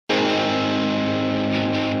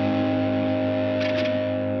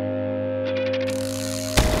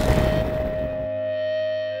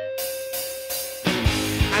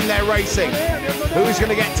they're racing. Who's going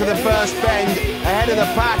to get to the first bend ahead of the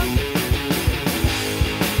pack?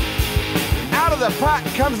 Out of the pack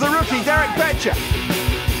comes the rookie, Betcher.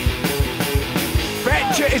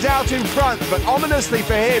 Betcher is out in front, but ominously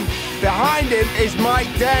for him, behind him is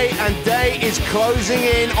Mike Day, and Day is closing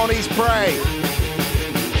in on his prey.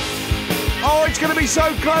 Oh, it's going to be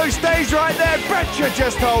so close. Day's right there. Betcher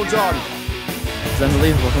just holds on. It's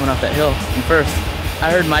unbelievable coming off that hill in first.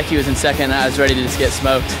 I heard Mikey was in second, and I was ready to just get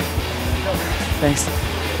smoked. Thanks.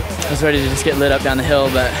 I was ready to just get lit up down the hill,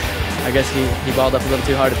 but I guess he balled up a little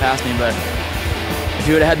too hard to pass me, but if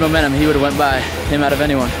he would have had momentum, he would have went by him out of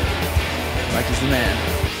anyone. Mikey's the man.